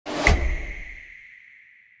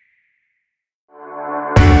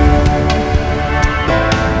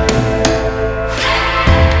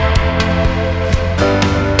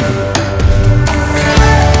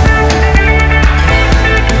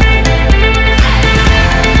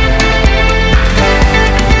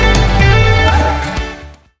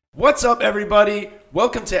What's up, everybody?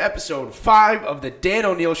 Welcome to episode 5 of the Dan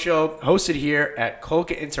O'Neill Show, hosted here at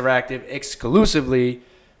Colca Interactive exclusively.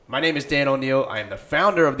 My name is Dan O'Neill. I am the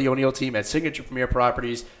founder of the O'Neill team at Signature Premier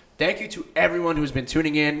Properties. Thank you to everyone who's been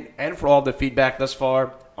tuning in and for all the feedback thus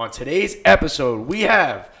far. On today's episode, we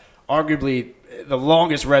have arguably the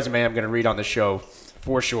longest resume I'm going to read on the show,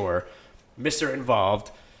 for sure. Mr.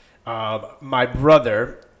 Involved, my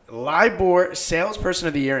brother, LIBOR Salesperson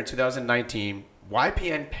of the Year in 2019,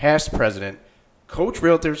 YPN Past President, Coach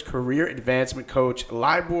Realtors Career Advancement Coach,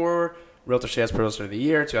 LIBOR Realtor Salesperson of the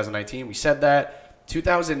Year 2019. We said that.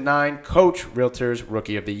 2009 Coach Realtors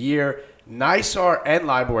Rookie of the Year, NYSAR and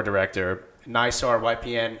LIBOR Director, NYSAR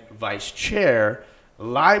YPN Vice Chair,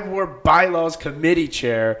 LIBOR Bylaws Committee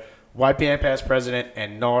Chair, YPN Past President,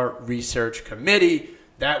 and NAR Research Committee.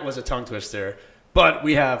 That was a tongue twister. But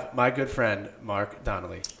we have my good friend, Mark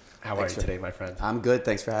Donnelly. How are you today, my friend? I'm good.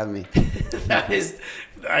 Thanks for having me. That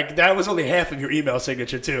was only half of your email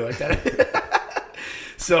signature, too. Like that.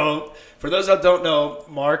 So, for those that don't know,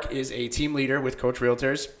 Mark is a team leader with Coach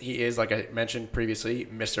Realtors. He is, like I mentioned previously,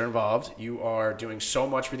 Mr. Involved. You are doing so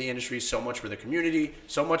much for the industry, so much for the community,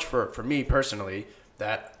 so much for me personally,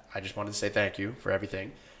 that I just wanted to say thank you for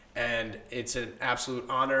everything. And it's an absolute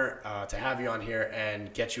honor to have you on here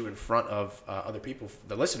and get you in front of other people,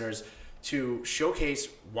 the listeners, to showcase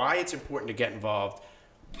why it's important to get involved,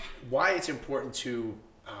 why it's important to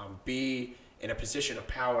be in a position of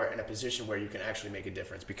power, in a position where you can actually make a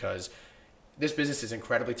difference, because this business is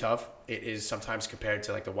incredibly tough. It is sometimes compared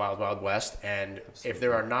to like the wild, wild west. And if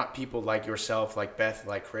there are not people like yourself, like Beth,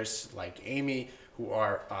 like Chris, like Amy, who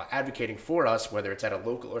are advocating for us, whether it's at a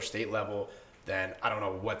local or state level, then I don't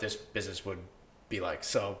know what this business would be like.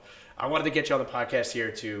 So I wanted to get you on the podcast here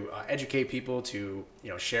to educate people, to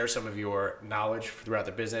share some of your knowledge throughout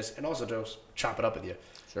the business, and also just chop it up with you.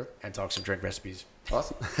 Sure. And talk some drink recipes.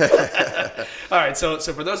 Awesome. All right. So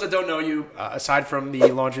for those that don't know you, aside from the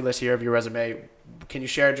laundry list here of your resume, can you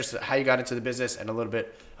share just how you got into the business and a little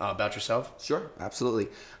bit about yourself? Sure. Absolutely.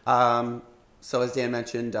 So as Dan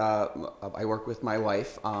mentioned, I work with my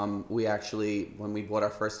wife. We actually, when we bought our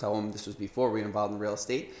first home, this was before we were involved in real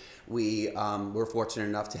estate, we were fortunate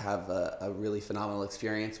enough to have a really phenomenal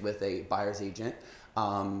experience with a buyer's agent.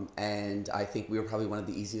 And I think we were probably one of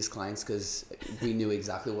the easiest clients because we knew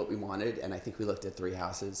exactly what we wanted. And I think we looked at 3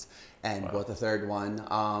 houses and bought the third one.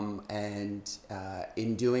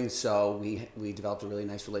 In doing so, we developed a really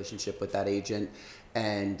nice relationship with that agent.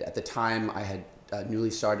 And at the time, I had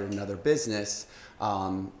newly started another business,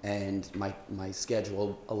 and my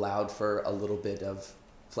schedule allowed for a little bit of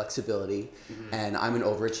flexibility. Mm-hmm. And I'm an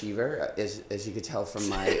overachiever, as you could tell from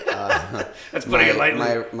my That's putting it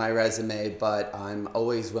lightly. my resume. But I'm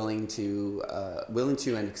always willing to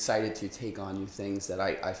and excited to take on new things that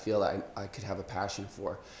I feel I could have a passion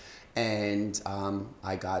for. And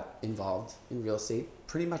I got involved in real estate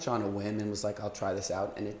pretty much on a whim and was like, I'll try this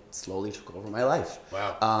out. And it slowly took over my life.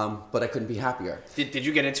 Wow. But I couldn't be happier. Did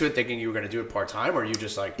you get into it thinking you were going to do it part-time, or you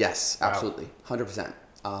just like... Yes, absolutely. 100%.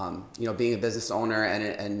 Being a business owner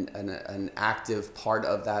and an active part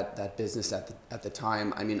of that business at the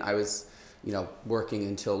time, I mean, I was, working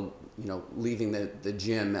until, leaving the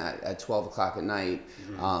gym at 12 o'clock at night.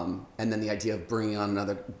 Mm-hmm. And then the idea of bringing on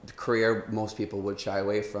another career, most people would shy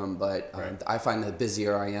away from. But right. I find the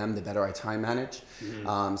busier I am, the better I time manage.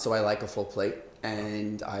 Mm-hmm. So I like a full plate.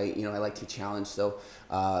 And I like to challenge. So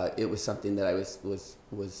it was something that I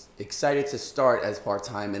was excited to start as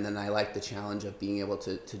part-time. And then I liked the challenge of being able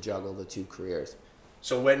to juggle the 2 careers.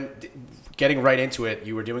 So when getting right into it,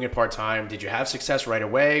 you were doing it part-time. Did you have success right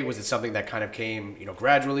away? Was it something that kind of came,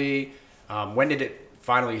 gradually? When did it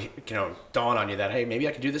finally, dawn on you that, hey, maybe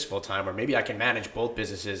I can do this full-time, or maybe I can manage both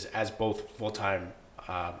businesses as both full-time,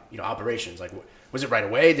 operations? Like, was it right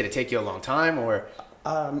away? Did it take you a long time, or?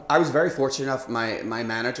 I was very fortunate enough. My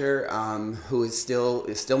manager, who is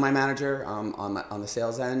still my manager on the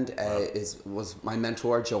sales end, was my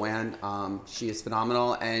mentor, Joanne. She is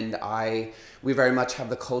phenomenal, and we very much have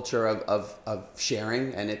the culture of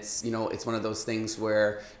sharing, and it's one of those things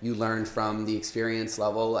where you learn from the experience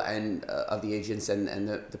level and of the agents and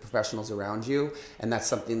the professionals around you, and that's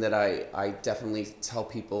something that I definitely tell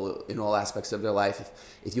people in all aspects of their life.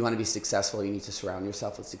 If you want to be successful, you need to surround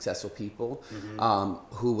yourself with successful people. Mm-hmm.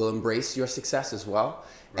 Who will embrace your success as well.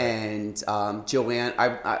 Right. And Joanne,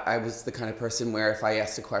 I was the kind of person where if I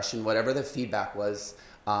asked a question, whatever the feedback was,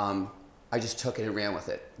 I just took it and ran with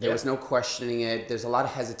it. There was no questioning it. There's a lot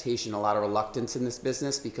of hesitation, a lot of reluctance in this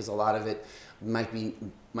business because a lot of it might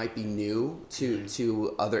be new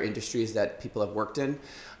to other industries that people have worked in.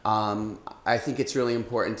 I think it's really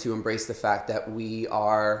important to embrace the fact that we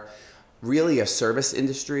are really a service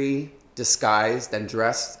industry disguised and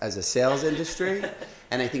dressed as a sales industry.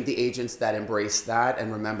 And I think the agents that embrace that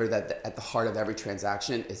and remember that at the heart of every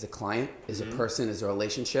transaction is a client, is a person, is a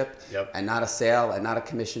relationship, and not a sale and not a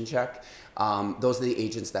commission check. Those are the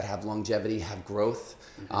agents that have longevity, have growth,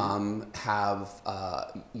 have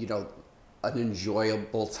an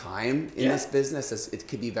enjoyable time in this business. It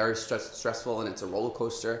could be very stressful, and it's a roller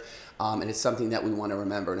coaster, and it's something that we want to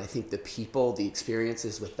remember. And I think the people, the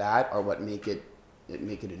experiences with that are what make it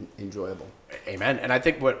enjoyable. Amen. And I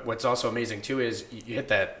think what's also amazing too is you hit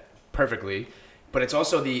that perfectly, but it's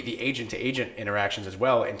also the agent to agent interactions as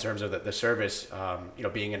well in terms of the service.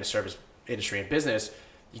 Being in the service industry and business,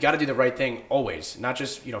 you got to do the right thing always, not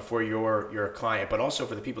just for your client, but also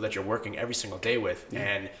for the people that you're working every single day with.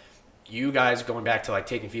 And you guys, going back to like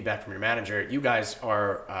taking feedback from your manager, you guys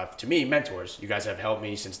are, to me, mentors. You guys have helped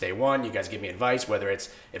me since day one. You guys give me advice, whether it's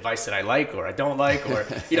advice that I like or I don't like, or,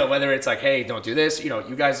 whether it's like, hey, don't do this.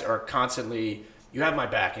 You guys are constantly, you have my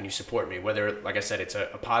back and you support me, whether, like I said, it's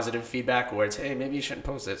a positive feedback or it's, hey, maybe you shouldn't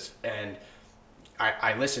post this. And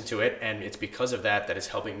I listen to it, and it's because of that it's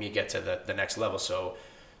helping me get to the next level. So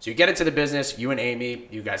you get into the business, you and Amy,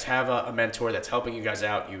 you guys have a mentor that's helping you guys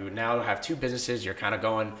out. You now have two businesses. You're kind of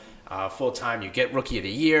going full time. You get Rookie of the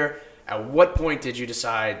Year. At what point did you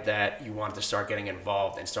decide that you wanted to start getting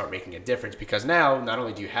involved and start making a difference? Because now, not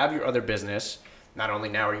only do you have your other business, not only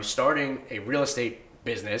now are you starting a real estate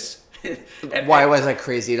business. Why was I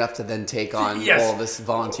crazy enough to then take on all this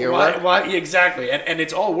volunteer work? Why, exactly. And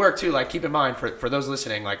it's all work too. Like, keep in mind for those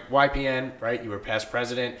listening, like YPN, right? You were past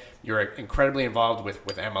president. You're incredibly involved with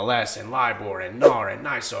MLS and LIBOR and NAR and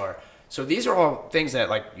NISAR. So these are all things that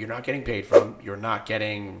like you're not getting paid from. You're not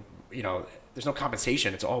getting, there's no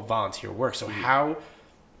compensation. It's all volunteer work. So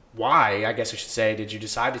why, I guess I should say, did you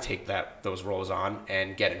decide to take those roles on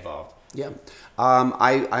and get involved? Yeah.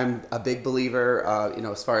 I'm a big believer,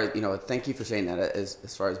 as far as, thank you for saying that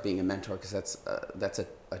as far as being a mentor, because that's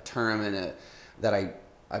a term and that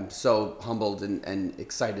I'm so humbled and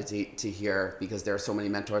excited to hear, because there are so many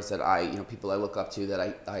mentors that people I look up to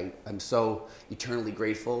that I'm so eternally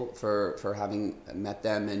grateful for having met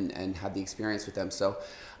them and had the experience with them. So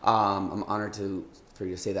I'm honored for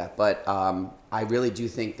you to say that. But I really do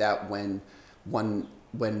think that when one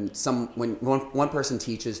person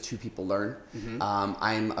teaches, two people learn.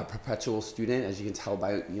 I'm a perpetual student, as you can tell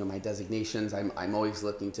by my designations. I'm always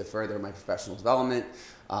looking to further my professional development,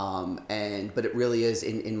 but it really is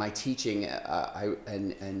in my teaching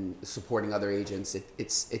and supporting other agents.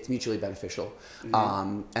 It's mutually beneficial.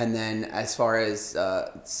 And then as far as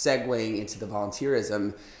segueing into the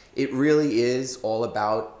volunteerism, it really is all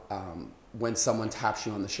about when someone taps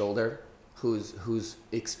you on the shoulder, who's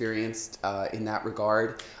experienced in that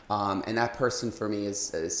regard. And that person for me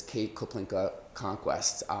is Kate Koplinka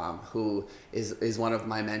Conquest, who is one of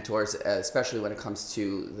my mentors, especially when it comes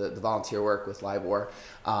to the volunteer work with LIBOR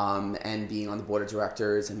and being on the board of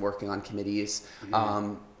directors and working on committees.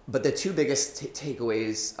 But the two biggest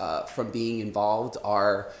takeaways from being involved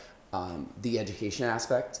are the education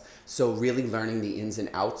aspect. So really learning the ins and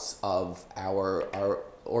outs of our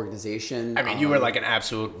organization. I mean, you were like an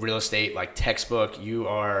absolute real estate like textbook. You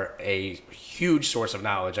are a huge source of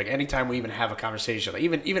knowledge. Like anytime we even have a conversation, like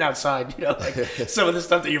even outside, like some of the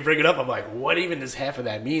stuff that you're bringing up, I'm like, what even does half of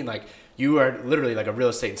that mean? Like you are literally like a real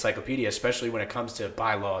estate encyclopedia, especially when it comes to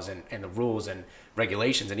bylaws and the rules and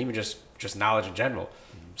regulations and even just knowledge in general.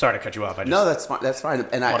 Sorry to cut you off. No, that's fine. That's fine.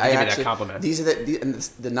 And I actually, that compliment. These are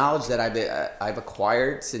the knowledge that I've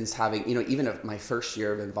acquired since having, even my first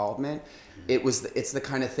year of involvement. It's the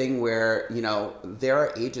kind of thing where, there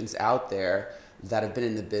are agents out there that have been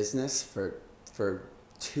in the business for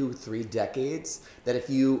 2-3 decades, that if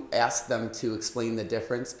you ask them to explain the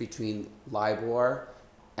difference between LIBOR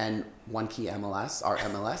and One Key MLS, our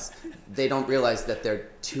MLS, they don't realize that they're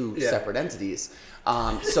two separate entities.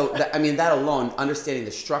 That alone, understanding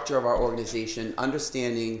the structure of our organization,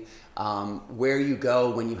 understanding where you go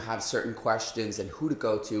when you have certain questions and who to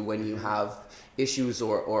go to when you have issues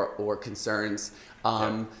or concerns.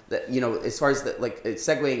 As far as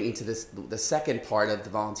segueing into the second part of the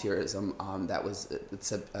volunteerism,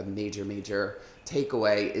 it's a major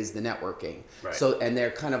takeaway is the networking. Right. So, and they're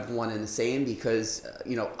kind of one and the same, because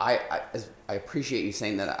I appreciate you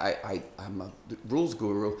saying that I'm a rules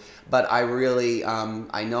guru, but I really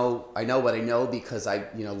I know what I know because I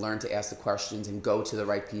learned to ask the questions and go to the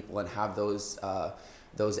right people and have those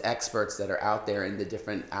those experts that are out there in the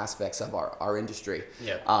different aspects of our industry.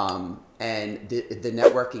 Yeah. And the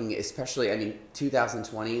networking, especially, I mean,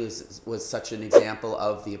 2020 was such an example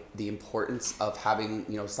of the importance of having,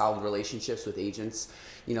 solid relationships with agents,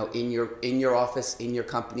 in your office, in your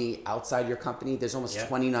company, outside your company. There's almost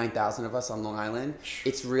 29,000 of us on Long Island.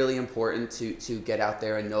 It's really important to get out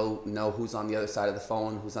there and know who's on the other side of the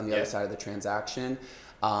phone, who's on the other side of the transaction,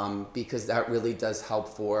 because that really does help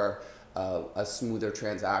for a smoother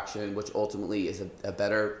transaction, which ultimately is a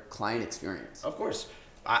better client experience. Of course.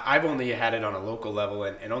 I've only had it on a local level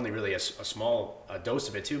and only really a small dose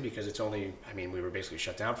of it too, because it's only, we were basically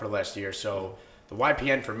shut down for the last year. So the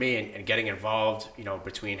YPN for me and getting involved,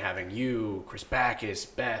 between having you, Chris Backus,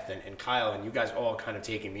 Beth, and Kyle, and you guys all kind of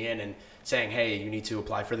taking me in and saying, hey, you need to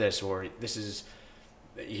apply for this, or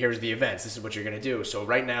here's the events, this is what you're going to do. So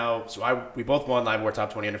right now, we both won LiveWire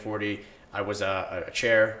Top 20 Under 40. I was a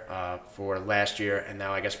chair for last year, and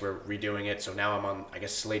now I guess we're redoing it. So now I'm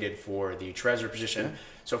slated for the treasurer position. Yeah.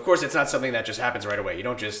 So of course, it's not something that just happens right away. You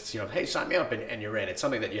don't just, hey, sign me up and you're in. It's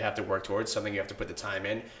something that you have to work towards, something you have to put the time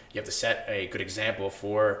in. You have to set a good example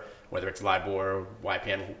for, whether it's LiveWire,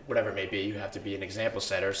 YPN, whatever it may be. You have to be an example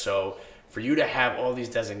setter. So for you to have all these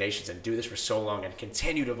designations and do this for so long and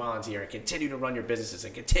continue to volunteer and continue to run your businesses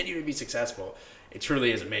and continue to be successful, it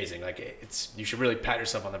truly is amazing. You should really pat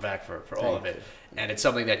yourself on the back for all of it. And it's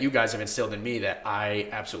something that you guys have instilled in me that I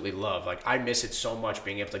absolutely love. I miss it so much,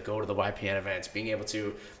 being able to go to the YPN events, being able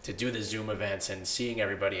to do the Zoom events and seeing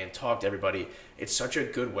everybody and talk to everybody. It's such a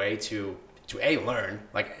good way to learn.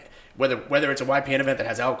 Whether it's a YPN event that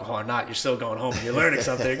has alcohol or not, you're still going home and you're learning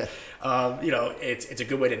something. It's a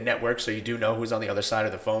good way to network, so you do know who's on the other side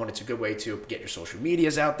of the phone. It's a good way to get your social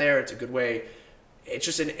medias out there. It's a good way. It's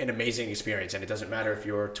just an amazing experience, and it doesn't matter if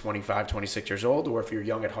you're 25, 26 years old, or if you're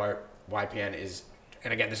young at heart. YPN is,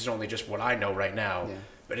 and again, this is only just what I know right now,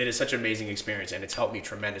 but it is such an amazing experience, and it's helped me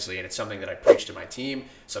tremendously, and it's something that I preach to my team,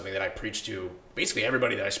 something that I preach to basically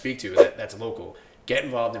everybody that I speak to that's local. Get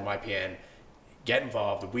involved in YPN. Get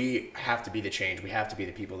involved. We have to be the change. We have to be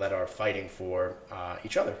the people that are fighting for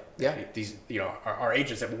each other. Yeah. These, our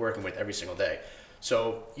agents that we're working with every single day.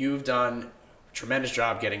 So you've done a tremendous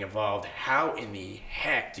job getting involved. How in the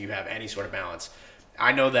heck do you have any sort of balance?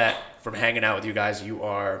 I know that from hanging out with you guys,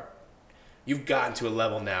 you've gotten to a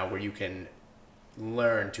level now where you can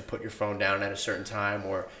learn to put your phone down at a certain time,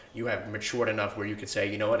 or you have matured enough where you could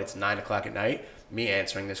say, you know what, it's 9:00 at night. Me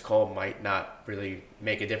answering this call might not really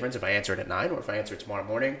make a difference if I answer it at 9 or if I answer it tomorrow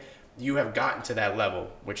morning. You have gotten to that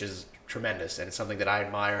level, which is tremendous, and it's something that I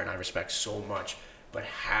admire and I respect so much. But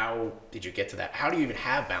how did you get to that? How do you even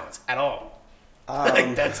have balance at all?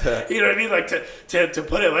 That's, you know what I mean? To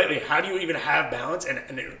put it lightly, how do you even have balance, and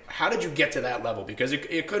how did you get to that level? Because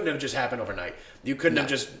it couldn't have just happened overnight. You couldn't have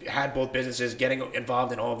just had both businesses getting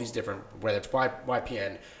involved in all these different, whether it's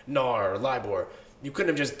YPN, NAR, or LIBOR. You couldn't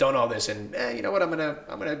have just done all this and, you know what, I'm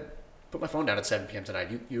gonna put my phone down at 7 p.m. tonight.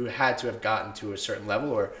 You had to have gotten to a certain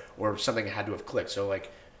level, or something had to have clicked. So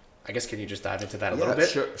I guess, can you just dive into that a little bit?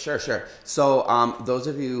 Sure. So those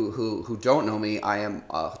of you who don't know me, I am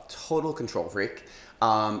a total control freak.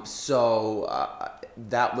 That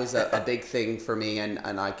was a big thing for me,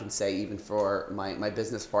 and I can say even for my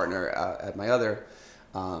business partner at my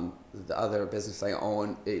the other business I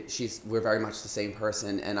own, we're very much the same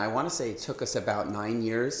person. And I want to say it took us about 9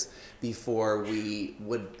 years before we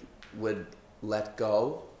would let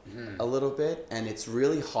go a little bit. And it's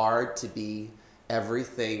really hard to be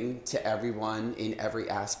everything to everyone in every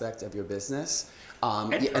aspect of your business.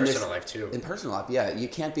 And personal life too. In personal life, yeah. You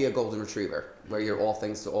can't be a golden retriever where you're all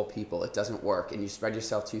things to all people. It doesn't work, and you spread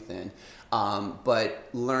yourself too thin. But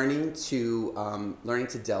learning to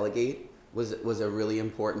delegate was a really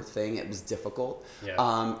important thing. It was difficult.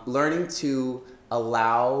 Yeah. Learning to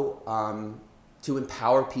allow, to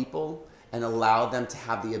empower people and allow them to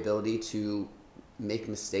have the ability to make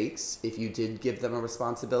mistakes if you did give them a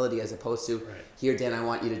responsibility, as opposed to, here, Dan, I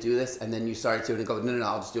want you to do this, and then you started to and go, no,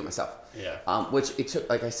 I'll just do it myself. Yeah. Which it took,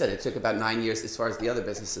 like I said, it took about 9 years as far as the other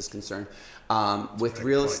business is concerned. With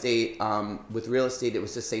real estate, it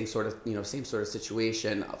was the same sort of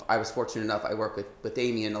situation. I was fortunate enough. I work with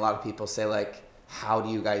Amy, and a lot of people say, how do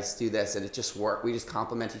you guys do this? And it just worked. We just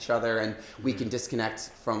complement each other, and we can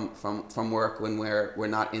disconnect from work when we're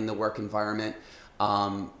not in the work environment.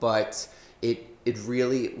 But it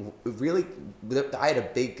really, I had a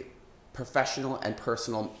big professional and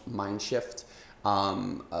personal mind shift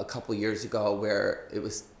a couple years ago, where it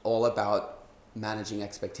was all about managing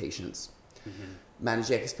expectations,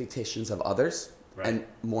 managing expectations of others, and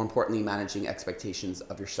more importantly, managing expectations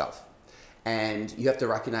of yourself. And you have to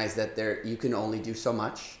recognize that you can only do so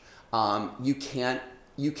much. You can't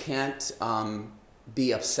you can't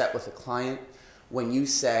be upset with a client when you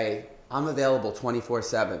say, I'm available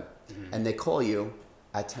 24/7, and they call you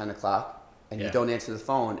at 10 o'clock and you don't answer the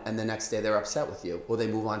phone, and the next day they're upset with you. Well, they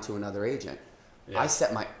move on to another agent. I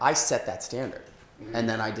set that standard, and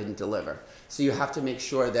then I didn't deliver. So you have to make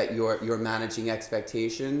sure that you're managing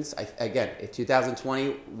expectations. Again, if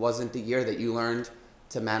 2020 wasn't the year that you learned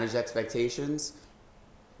to manage expectations,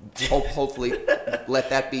 hopefully let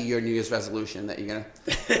that be your New Year's resolution that you're gonna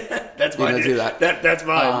that's mine. Do that. That's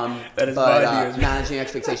mine. That is my New Year's. Managing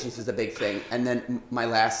expectations is a big thing. And then my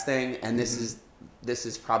last thing, and this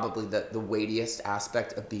is probably the weightiest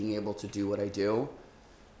aspect of being able to do what I do.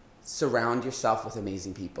 Surround yourself with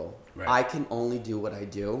amazing people. Right. I can only do what I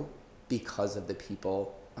do because of the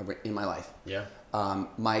people in my life. Yeah.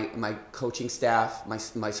 My coaching staff, my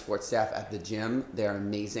sports staff at the gym, they're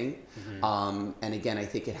amazing. And again, I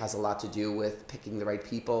think it has a lot to do with picking the right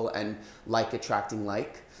people and like attracting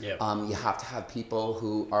like. Yeah. You have to have people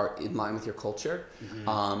who are in line with your culture.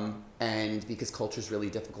 And because culture is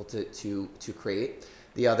really difficult to create.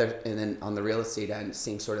 And then on the real estate end,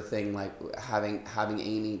 same sort of thing, like having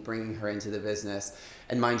Amy, bringing her into the business.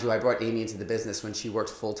 And mind you, I brought Amy into the business when she worked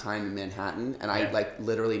full time in Manhattan, and I like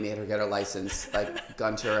literally made her get her license, like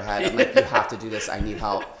gun to her head. I'm like, you have to do this. I need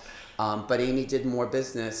help. But Amy did more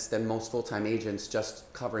business than most full time agents,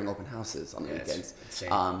 just covering open houses on the weekends.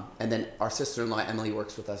 And then our sister-in-law Emily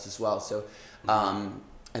works with us as well. So.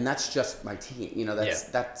 And that's just my team. You know,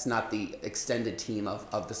 that's not the extended team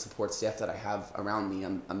of the support staff that I have around me.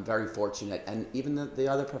 I'm very fortunate, and even the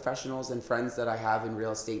other professionals and friends that I have in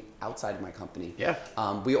real estate outside of my company. Yeah.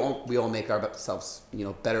 We all make ourselves,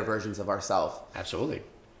 better versions of ourselves. Absolutely.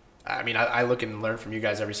 I mean, I look and learn from you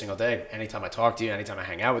guys every single day. Anytime I talk to you, anytime I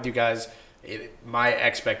hang out with you guys, my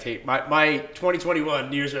 2021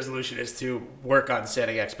 New Year's resolution is to work on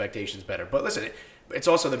setting expectations better. But listen, it's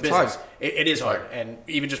also the business. It is hard. And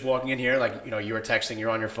even just walking in here, like, you were texting, you're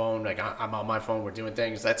on your phone, like I'm on my phone, we're doing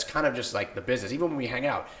things. That's kind of just like the business. Even when we hang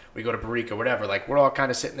out, we go to Barrica, whatever, like we're all kind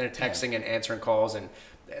of sitting there texting and answering calls. And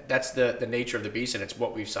that's the nature of the beast, and it's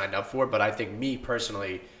what we've signed up for. But I think me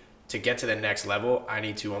personally, to get to the next level, I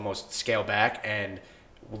need to almost scale back and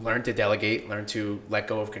learn to delegate, learn to let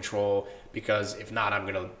go of control, because if not, I'm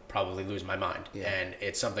going to probably lose my mind. Yeah. And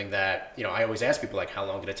it's something that, I always ask people, like, how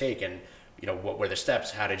long did it take? And, what were the steps?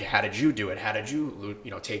 How did you do it? How did you,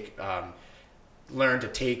 learn to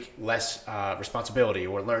take less responsibility,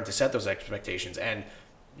 or learn to set those expectations? And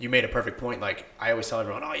you made a perfect point. Like, I always tell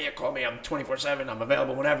everyone, oh yeah, call me. I'm 24/7. I'm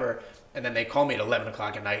available whenever. And then they call me at 11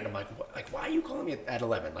 o'clock at night, and I'm like, what? Like, why are you calling me at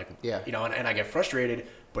 11? Like, and I get frustrated.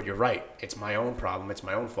 But you're right. It's my own problem. It's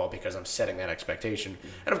my own fault, because I'm setting that expectation.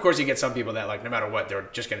 And of course, you get some people that, like, no matter what, they're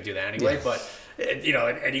just going to do that anyway. Yeah. But and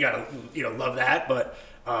you got to love that. But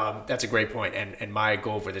that's a great point. And my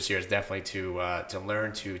goal for this year is definitely to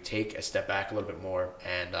learn to take a step back a little bit more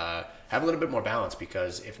and have a little bit more balance.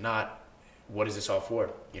 Because if not, what is this all for?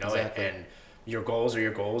 Exactly. And your goals are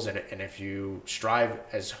your goals, and if you strive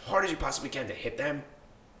as hard as you possibly can to hit them,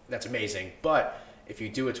 that's amazing. But if you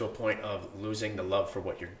do it to a point of losing the love for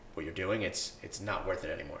what you're doing, it's not worth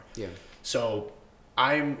it anymore. Yeah. So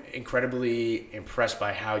I'm incredibly impressed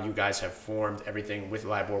by how you guys have formed everything with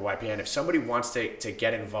LIBOR YPN. If somebody wants to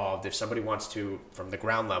get involved, if somebody wants to, from the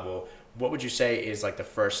ground level, what would you say is like the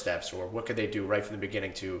first steps, or what could they do right from the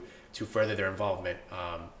beginning to further their involvement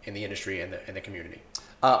in the industry and the community?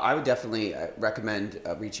 I would definitely recommend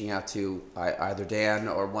reaching out to either Dan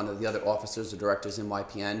or one of the other officers or directors in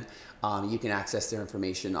YPN. You can access their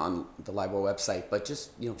information on the LIBOR website, but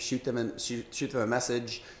just shoot them a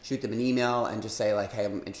message, shoot them an email, and just say, like, hey,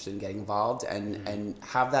 I'm interested in getting involved, and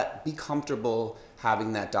have that, be comfortable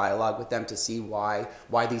having that dialogue with them to see why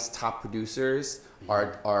these top producers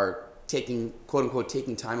are taking, quote unquote,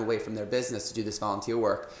 taking time away from their business to do this volunteer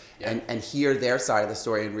work, and hear their side of the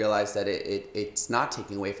story and realize that it's not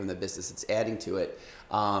taking away from the business, it's adding to it.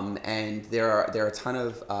 And there are a ton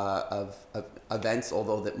of events,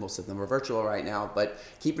 although that most of them are virtual right now, but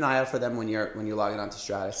keep an eye out for them when you're logging on to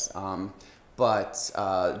Stratus. You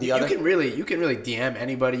can really DM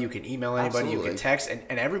anybody, you can email anybody, absolutely. You can text,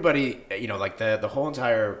 and everybody, like the whole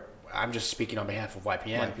entire, I'm just speaking on behalf of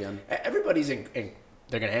YPN. Everybody's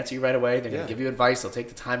they're going to answer you right away. They're going to give you advice. They'll take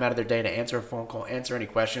the time out of their day to answer a phone call, answer any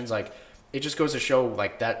questions. Like, it just goes to show,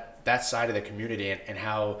 like, that side of the community and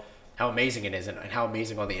how amazing it is, and how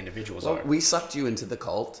amazing all the individuals are. We sucked you into the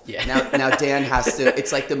cult. Yeah. Now Dan has to,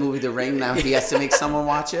 it's like the movie The Ring. Now he has to make someone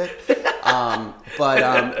watch it.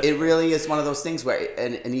 But it really is one of those things where,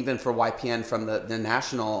 and even for YPN from the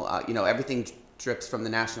national, everything drips from the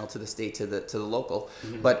national to the state to the local.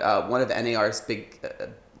 Mm-hmm. But one of NAR's big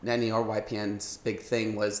Nenny or YPN's big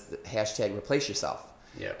thing was the hashtag replace yourself.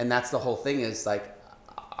 Yeah. And that's the whole thing is like,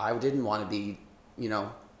 I didn't want to be,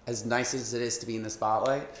 as nice as it is to be in the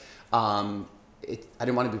spotlight. I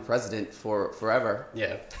didn't want to be president for forever.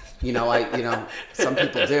 Yeah. Some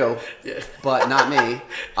people do, Yeah. but not me.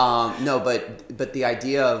 No, but the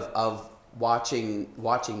idea of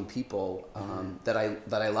watching people that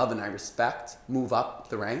I love and I respect move up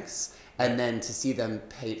the ranks, and then to see them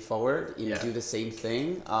pay it forward, do the same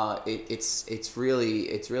thing. It's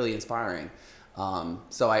really inspiring.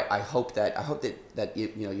 So I hope that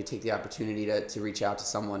you take the opportunity to reach out to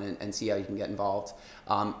someone and see how you can get involved.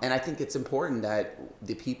 And I think it's important that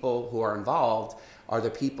the people who are involved are the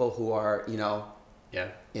people who are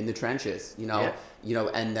in the trenches,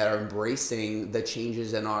 and that are embracing the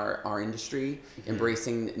changes in our industry,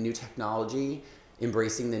 embracing new technology,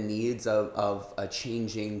 embracing the needs of a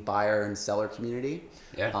changing buyer and seller community.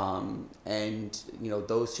 Yeah. And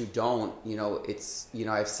those who don't,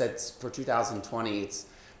 I've said for 2020, it's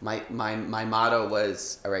my motto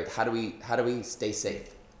was, all right, how do we stay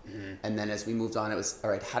safe? And then as we moved on, it was, all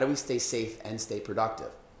right, how do we stay safe and stay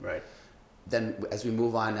productive? Right. Then as we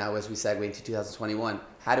move on now, as we segue into 2021,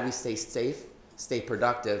 how do we stay safe, stay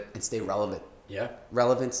productive, and stay relevant? Yeah.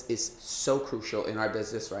 Relevance is so crucial in our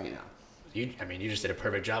business right now. You just did a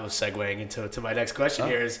perfect job of segueing into my next question.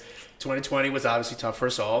 Here is 2020 was obviously tough for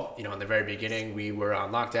us all. In the very beginning, we were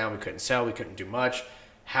on lockdown. We couldn't sell. We couldn't do much.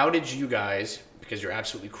 How did you guys, because you're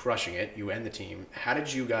absolutely crushing it, you and the team, how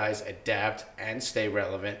did you guys adapt and stay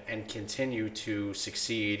relevant and continue to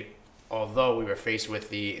succeed, although we were faced with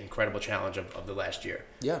the incredible challenge of the last year?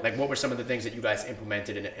 Yeah. Like, what were some of the things that you guys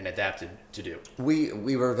implemented and adapted to do?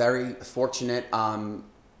 We were very fortunate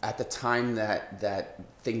at the time that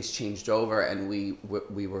things changed over and we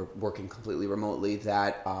were working completely remotely,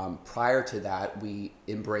 that prior to that we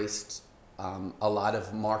embraced a lot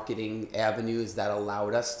of marketing avenues that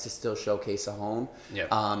allowed us to still showcase a home. Yeah.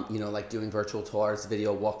 Like doing virtual tours,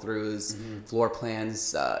 video walkthroughs, floor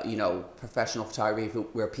plans, professional photography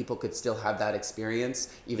where people could still have that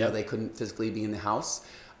experience even though they couldn't physically be in the house.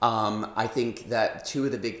 I think that two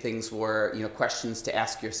of the big things were, questions to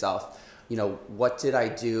ask yourself. What did I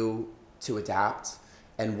do to adapt,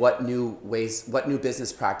 and what new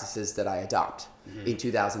business practices did I adopt in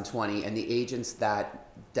 2020? And the agents that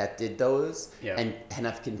did those and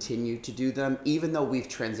have continued to do them, even though we've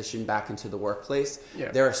transitioned back into the workplace,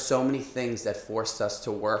 there are so many things that forced us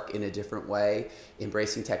to work in a different way,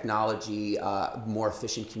 embracing technology, more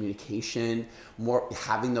efficient communication, more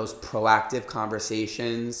having those proactive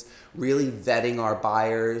conversations, really vetting our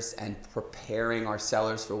buyers and preparing our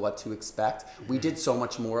sellers for what to expect. We did so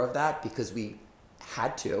much more of that because we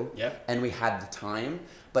had to, and we had the time.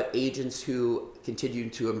 But agents who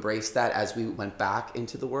continued to embrace that as we went back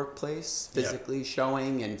into the workplace, physically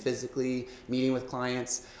showing and physically meeting with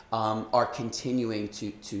clients, are continuing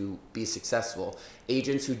to be successful.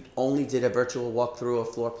 Agents who only did a virtual walkthrough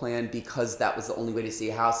of floor plan because that was the only way to see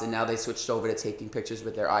a house, and now they switched over to taking pictures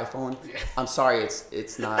with their iPhone. I'm sorry,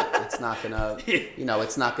 it's not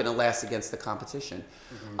gonna last against the competition.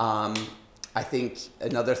 I think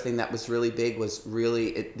another thing that was really big was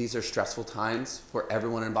these are stressful times for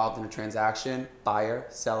everyone involved in a transaction: buyer,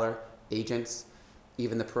 seller, agents,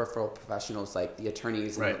 even the peripheral professionals like the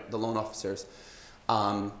attorneys and the loan officers.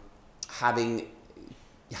 Having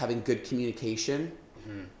good communication,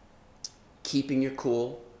 keeping your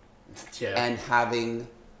cool, and having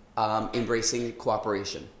embracing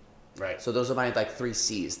cooperation. Right. So those are my 3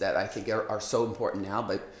 C's that I think are so important now,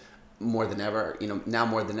 but more than ever,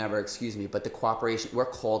 but the cooperation, we're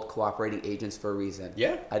called cooperating agents for a reason.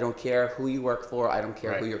 Yeah. I don't care who you work for. I don't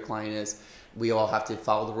care who your client is. We all have to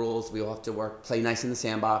follow the rules. We all have to play nice in the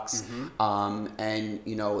sandbox. And,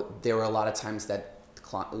 there were a lot of times that,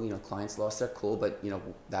 clients lost their cool, but,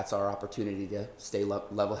 that's our opportunity to stay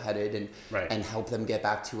level-headed and help them get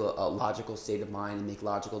back to a logical state of mind and make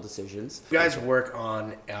logical decisions. You guys work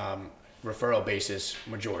on referral basis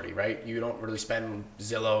majority, right? You don't really spend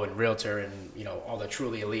Zillow and Realtor and all the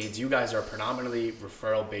Trulia leads. You guys are predominantly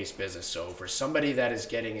referral based business. So for somebody that is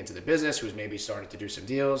getting into the business, who's maybe starting to do some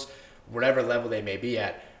deals, whatever level they may be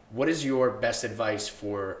at, what is your best advice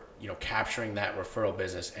for capturing that referral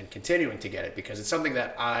business and continuing to get it? Because it's something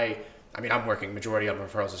that I'm working majority on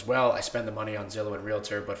referrals as well. I spend the money on Zillow and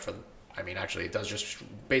Realtor, but actually it does just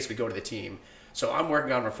basically go to the team. So I'm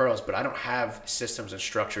working on referrals, but I don't have systems and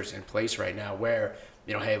structures in place right now where,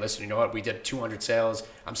 hey, listen, you know what? We did 200 sales.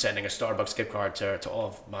 I'm sending a Starbucks gift card to all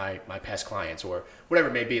of my past clients or whatever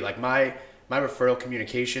it may be. Like my referral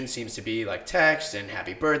communication seems to be like text and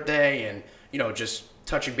happy birthday and, just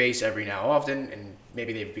touching base every now and often, and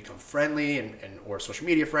maybe they've become friendly and or social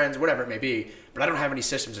media friends, whatever it may be, but I don't have any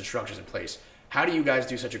systems and structures in place. How do you guys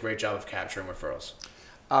do such a great job of capturing referrals?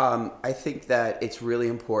 I think that it's really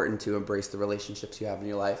important to embrace the relationships you have in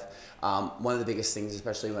your life. One of the biggest things,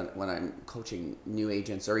 especially when I'm coaching new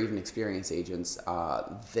agents or even experienced agents,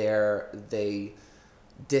 they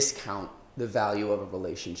discount the value of a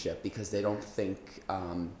relationship because they don't think,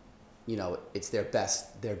 it's their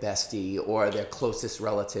bestie or their closest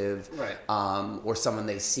relative, right? Or someone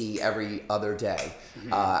they see every other day.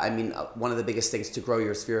 One of the biggest things to grow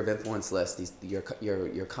your sphere of influence list,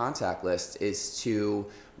 your contact list, is to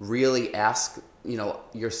really ask,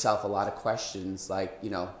 yourself a lot of questions like,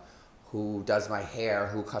 who does my hair,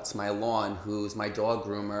 who cuts my lawn, who's my dog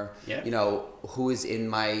groomer, who is in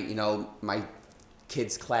my, my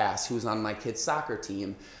kids' class, who's on my kids' soccer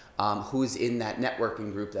team. Who's in that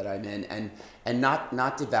networking group that I'm in, and not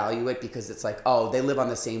devalue it because it's like, oh, they live on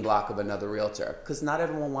the same block of another realtor, because not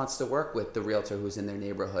everyone wants to work with the realtor who's in their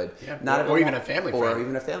neighborhood, or even a family friend, or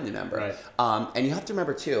even a family member. Right. And you have to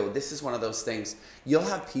remember too, this is one of those things. You'll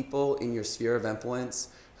have people in your sphere of influence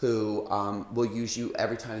who will use you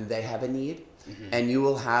every time they have a need. Mm-hmm. And you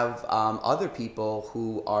will have other people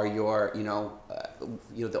who are your,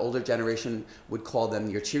 the older generation would call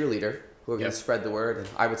them your cheerleader, who are going to spread the word, and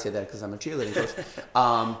I would say that because I'm a cheerleading coach.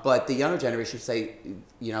 But the younger generation would say,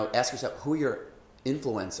 ask yourself, who are your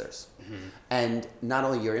influencers? Mm-hmm. And not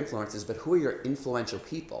only your influencers, but who are your influential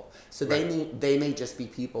people? So they may just be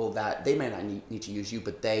people that they may not need to use you,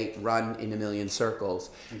 but they run in a million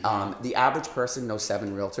circles. Mm-hmm. The average person knows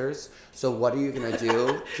 7 realtors. So what are you going to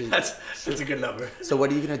do? That's a good number. So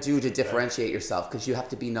what are you going to do to differentiate yourself? Because you have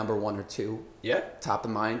to be number 1 or 2, top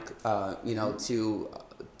of mind,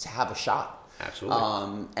 to have a shot.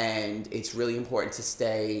 Absolutely. And it's really important to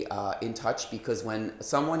stay in touch, because when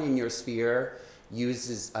someone in your sphere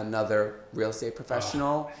uses another real estate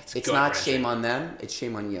professional, it's not shame on them, it's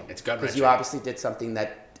shame on you. It's gut wrenching. Because you obviously did something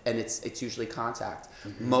that, and it's usually contact.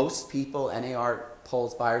 Mm-hmm. Most people, NAR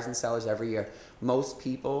polls buyers and sellers every year, most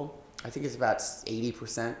people, I think it's about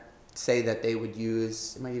 80%, say that they would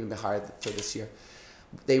use, it might even be higher for this year,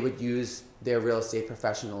 they would use their real estate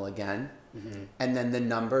professional again. Mm-hmm. And then the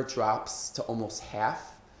number drops to almost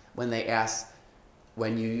half when they ask,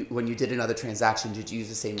 when you did another transaction, did you use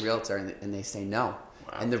the same realtor? And they say no.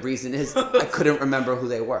 Wow. And the reason is I couldn't remember who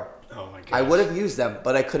they were. Oh my gosh. I would have used them,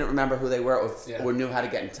 but I couldn't remember who they were or knew how to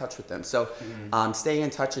get in touch with them. So staying in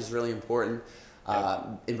touch is really important.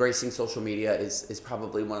 Embracing social media is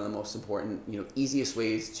probably one of the most important, easiest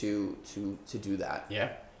ways to do that.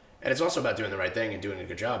 Yeah. And it's also about doing the right thing and doing a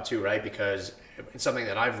good job too, right? Because it's something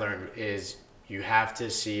that I've learned is you have to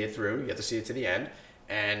see it through. You have to see it to the end.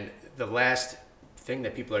 And the last thing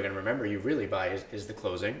that people are going to remember you really by is the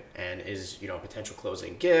closing, and is, a potential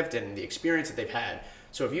closing gift and the experience that they've had.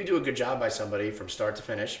 So if you do a good job by somebody from start to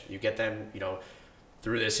finish, you get them,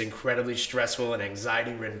 through this incredibly stressful and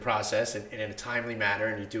anxiety-ridden process in a timely manner,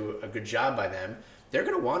 and you do a good job by them, they're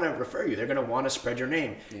going to want to refer you. They're going to want to spread your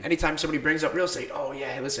name. Yeah. Anytime somebody brings up real estate, oh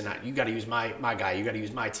yeah, hey, listen, you got to use my guy. You got to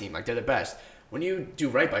use my team. Like, they're the best. When you do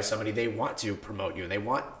right by somebody, they want to promote you and they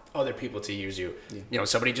want other people to use you. Yeah.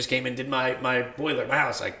 Somebody just came and did my boiler at my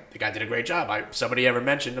house. Like, the guy did a great job. Somebody ever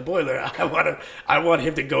mentioned the boiler. I want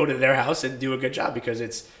him to go to their house and do a good job, because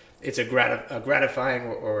it's a gratifying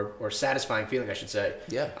or satisfying feeling, I should say.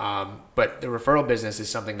 Yeah. But the referral business is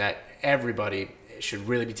something that everybody should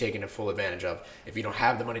really be taking a full advantage of. If you don't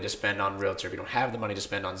have the money to spend on Realtor, if you don't have the money to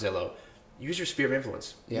spend on Zillow, use your sphere of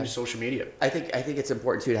influence. Yeah. Use social media. I think it's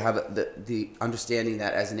important too to have the understanding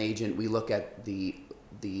that as an agent, we look at the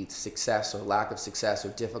success or lack of success or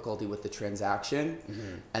difficulty with the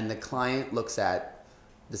transaction, and the client looks at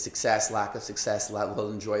the success, lack of success, level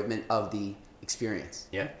of enjoyment of the experience.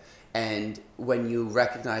 Yeah. And when you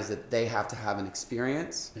recognize that they have to have an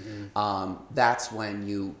experience, that's when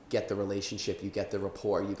you get the relationship, you get the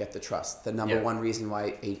rapport, you get the trust. The number one reason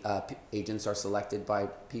why agents are selected by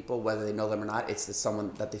people, whether they know them or not, it's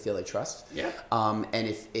someone that they feel they trust. Yeah.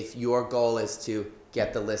 And if your goal is to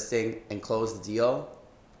get the listing and close the deal,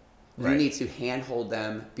 you need to handhold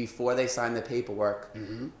them before they sign the paperwork,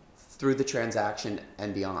 through the transaction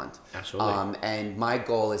and beyond. Absolutely. And my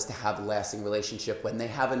goal is to have a lasting relationship. When they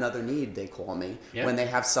have another need, they call me. Yeah. When they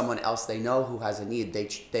have someone else they know who has a need,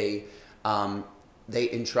 they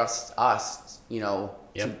entrust us,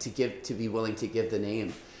 to be willing to give the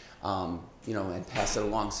name, and pass it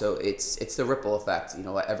along. So it's the ripple effect.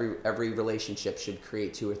 Every relationship should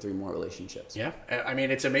create 2 or 3 more relationships. Yeah, I mean,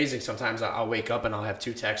 it's amazing. Sometimes I'll wake up and I'll have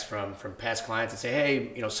 2 texts from past clients and say,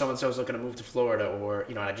 hey, so and so's looking to move to Florida, or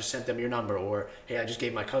I just sent them your number, or hey, I just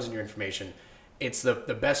gave my cousin your information. it's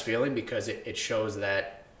the best feeling because it shows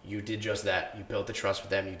that you did just that. You built the trust with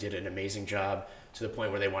them. You did an amazing job to the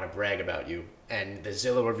point where they want to brag about you. And the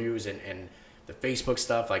Zillow reviews and the Facebook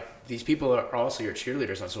stuff, like these people are also your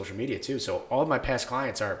cheerleaders on social media too. So all of my past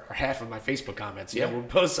clients are half of my Facebook comments. You know, we'll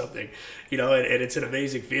post something, you know, and it's an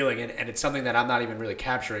amazing feeling. And it's something that I'm not even really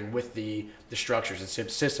capturing with the structures and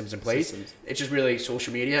systems in place. It's just really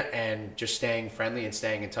social media and just staying friendly and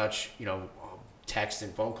staying in touch, you know, text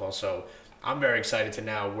and phone calls. So I'm very excited to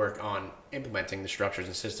now work on implementing the structures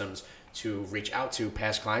and systems to reach out to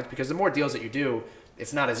past clients, because the more deals that you do,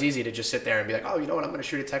 it's not as easy to just sit there and be like, oh, you know what, I'm going to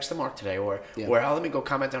shoot a text to Mark today, or oh, let me go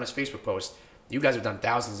comment on his Facebook post. You guys have done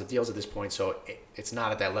thousands of deals at this point, so it's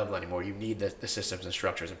not at that level anymore. You need the systems and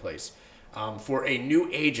structures in place. For a new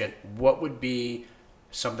agent, what would be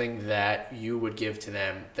something that you would give to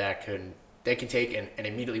them that they can take and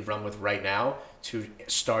immediately run with right now to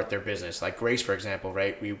start their business? Like Grace, for example,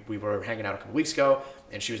 right? We were hanging out a couple weeks ago,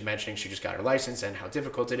 and she was mentioning she just got her license and how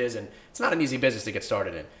difficult it is, and it's not an easy business to get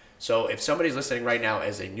started in. So if somebody's listening right now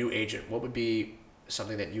as a new agent, what would be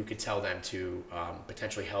something that you could tell them to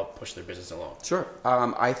potentially help push their business along? Sure.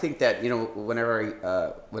 I think that, you know,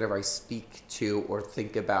 whenever I speak to or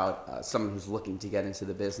think about someone who's looking to get into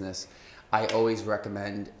the business, I always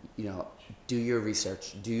recommend, you know, do your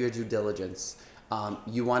research, do your due diligence.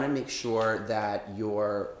 You want to make sure that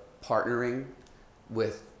you're partnering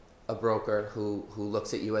with a broker who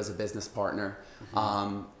looks at you as a business partner,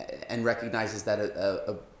 and recognizes that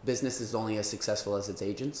a business is only as successful as its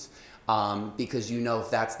agents, because you know, if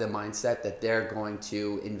that's the mindset, that they're going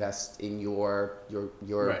to invest in your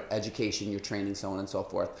right. education, your training, so on and so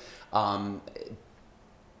forth.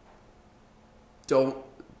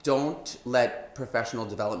 Don't let professional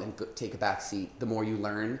development take a back seat. The more you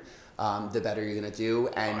learn, the better you're going to do.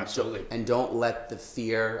 And absolutely. And don't let the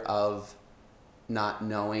fear of not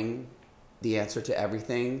knowing the answer to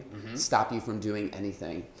everything stop you from doing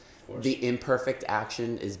anything. The imperfect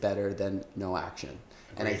action is better than no action.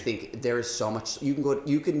 Agreed. And I think there is so much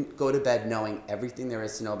you can go to bed knowing everything there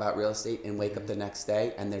is to know about real estate and wake up the next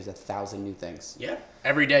day and there's 1,000 new things. Yeah.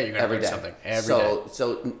 Every day you're going to learn something. Every day.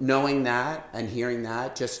 So knowing that and hearing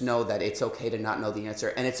that, just know that it's okay to not know the answer,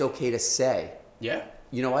 and it's okay to say, yeah,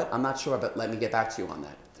 you know what, I'm not sure, but let me get back to you on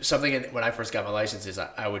that. Something when I first got my license is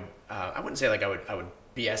I wouldn't say like I would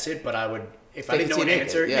BS it, but I would, if I didn't know an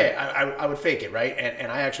answer, I would fake it, right?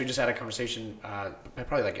 And I actually just had a conversation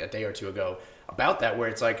probably like a day or two ago about that, where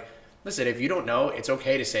it's like, listen, if you don't know, it's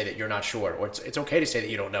okay to say that you're not sure, or it's okay to say that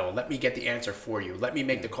you don't know. Let me get the answer for you. Let me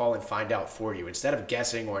make the call and find out for you, instead of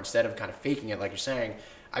guessing or instead of kind of faking it like you're saying.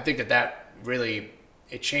 I think that really,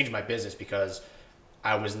 it changed my business because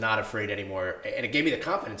I was not afraid anymore, and it gave me the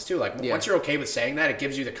confidence too. Like once you're okay with saying that, it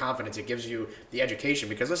gives you the confidence, it gives you the education.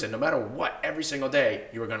 Because listen, no matter what, every single day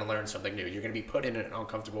you are going to learn something new. You're going to be put in an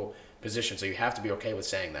uncomfortable position, so you have to be okay with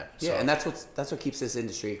saying that. Yeah, and that's what keeps this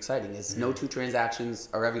industry exciting. Is no two transactions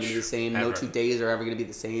are ever going to be the same. No 2 days are ever going to be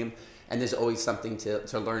the same, and there's always something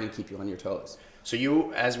to learn and keep you on your toes. So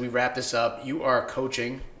you, as we wrap this up, you are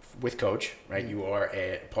coaching with Coach, right? You are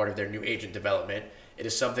a part of their new agent development. It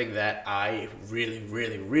is something that I really,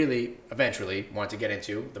 really, really eventually want to get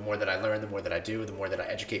into. The more that I learn, the more that I do, the more that I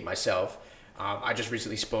educate myself. I just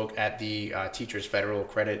recently spoke at the Teachers Federal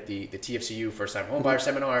Credit, the TFCU First Time Homebuyer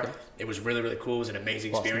Seminar. Yeah. It was really, really cool. It was an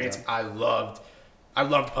amazing experience. I loved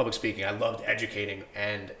public speaking. I loved educating.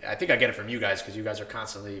 And I think I get it from you guys because you guys are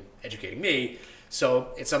constantly educating me. So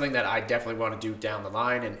it's something that I definitely want to do down the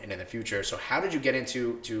line and in the future. So how did you get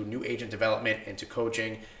into new agent development, into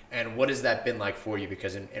coaching? And what has that been like for you?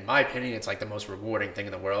 Because in my opinion, it's like the most rewarding thing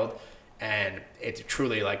in the world. And it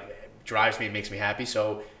truly like drives me and makes me happy.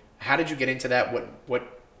 So how did you get into that?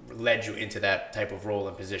 What led you into that type of role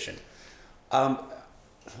and position?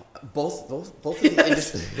 Both of the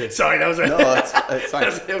industries. Sorry, that was no, it's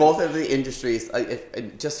fine. Both of the industries.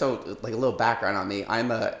 Just so like a little background on me,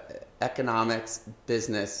 I'm a economics,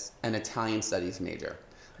 business, and Italian studies major.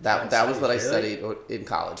 That was what I studied in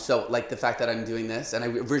college. So like the fact that I'm doing this, and I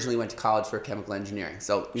originally went to college for chemical engineering.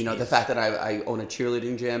 So you know the fact that I own a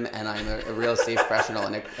cheerleading gym and I'm a real estate professional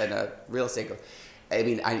and a real estate. I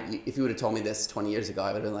mean, if you would have told me this 20 years ago,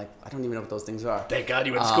 I would have been like, I don't even know what those things are. Thank God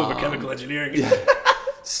you went to school for chemical engineering. Yeah.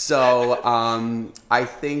 So I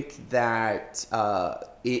think that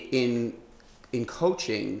in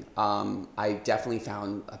coaching, I definitely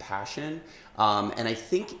found a passion. And I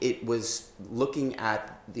think it was looking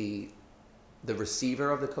at the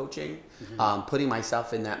receiver of the coaching, putting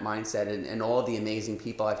myself in that mindset, and all of the amazing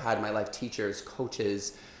people I've had in my life, teachers,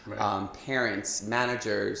 coaches, parents,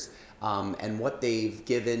 managers, and what they've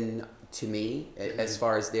given to me as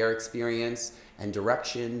far as their experience and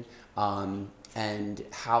direction, and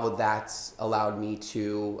how that's allowed me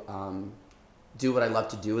to do what I love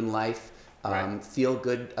to do in life, feel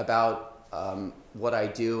good about what I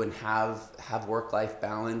do, and have work-life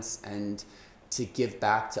balance, and to give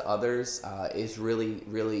back to others is really,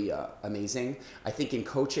 really amazing. I think in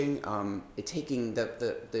coaching, taking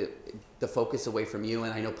the focus away from you,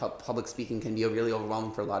 and I know public speaking can be really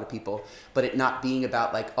overwhelming for a lot of people, but it not being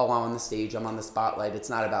about like, oh, I'm on the stage, I'm on the spotlight. It's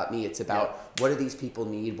not about me. It's about what do these people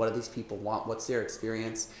need? What do these people want? What's their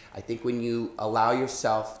experience? I think when you allow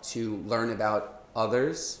yourself to learn about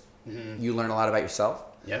others, you learn a lot about yourself.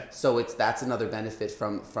 Yeah. So that's another benefit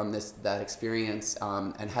from that experience,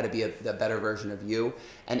 and how to be a better version of you.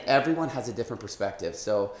 And everyone has a different perspective.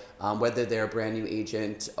 So whether they're a brand new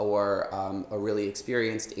agent or a really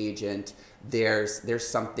experienced agent, there's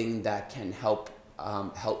something that can help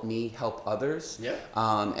me help others. Yeah.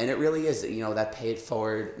 And it really is, that pay it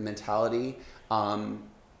forward mentality.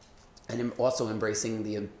 And also embracing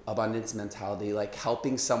the abundance mentality, like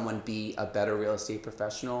helping someone be a better real estate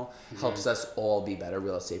professional helps us all be better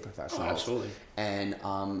real estate professionals. Oh, absolutely. And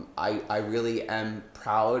I really am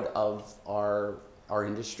proud of our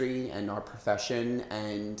industry and our profession,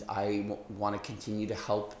 and I want to continue to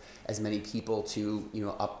help as many people to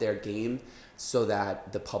up their game, so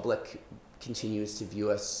that the public continues to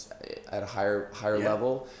view us at a higher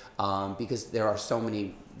level, because there are so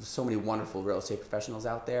many wonderful real estate professionals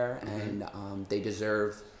out there, and they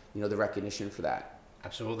deserve the recognition for that.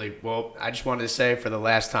 Absolutely. Well, I just wanted to say for the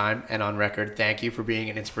last time and on record, thank you for being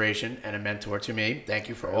an inspiration and a mentor to me. Thank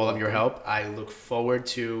you for all of your help. I look forward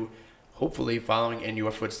to hopefully following in your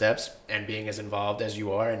footsteps and being as involved as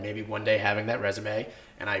you are, and maybe one day having that resume.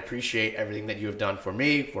 And I appreciate everything that you have done for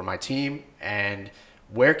me, for my team. And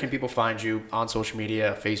where can people find you on social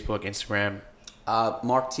media, Facebook, Instagram?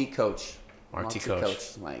 Mark T. Coach. Mark T.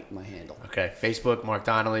 Coach. My handle. Okay. Facebook, Mark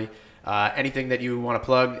Donnelly. Anything that you want to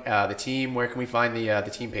plug? The team, where can we find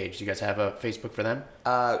the team page? Do you guys have a Facebook for them?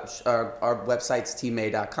 Our website's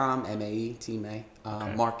teammay.com, M-A-E, teammay.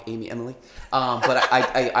 Okay. Mark, Amy, Emily. But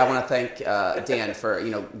I want to thank Dan for,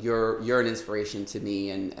 you're an inspiration to me,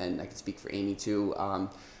 and I can speak for Amy too.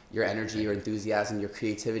 Your energy, your enthusiasm, your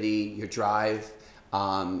creativity, your drive.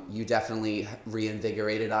 You definitely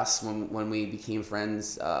reinvigorated us when we became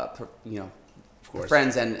friends, of course,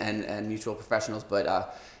 friends and mutual professionals.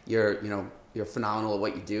 But you're phenomenal at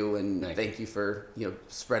what you do, and thank you for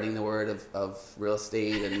spreading the word of real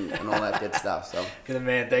estate and all that good stuff. So good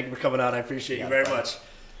man. Thank you for coming on. I appreciate you very much.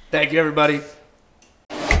 Thank you, everybody.